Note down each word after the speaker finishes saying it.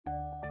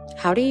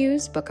How to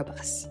use Book a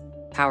Bus,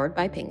 powered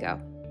by Pingo.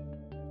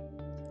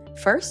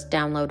 First,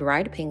 download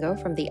Ride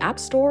Pingo from the App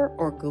Store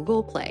or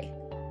Google Play.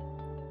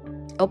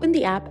 Open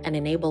the app and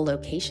enable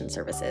location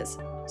services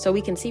so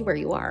we can see where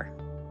you are.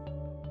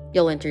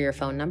 You'll enter your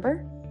phone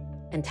number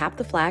and tap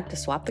the flag to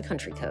swap the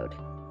country code.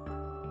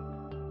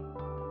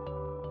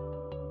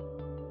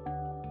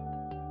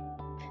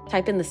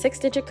 Type in the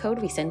 6-digit code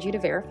we send you to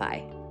verify.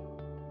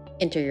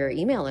 Enter your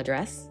email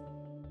address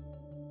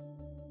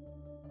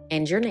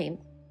and your name.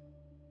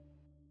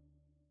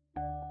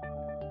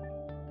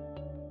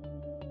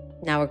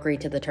 Now agree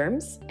to the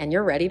terms and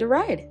you're ready to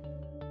ride.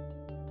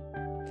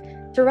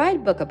 To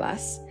ride Book a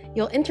Bus,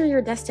 you'll enter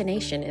your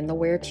destination in the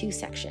Where To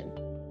section.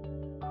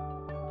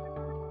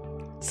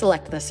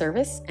 Select the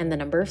service and the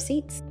number of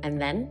seats,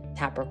 and then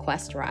tap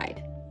Request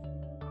Ride.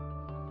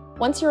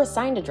 Once you're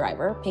assigned a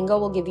driver, Pingo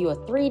will give you a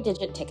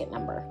 3-digit ticket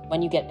number.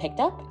 When you get picked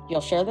up,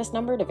 you'll share this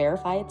number to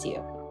verify it's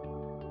you.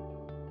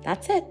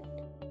 That's it.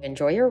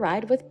 Enjoy your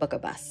ride with Book a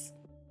Bus.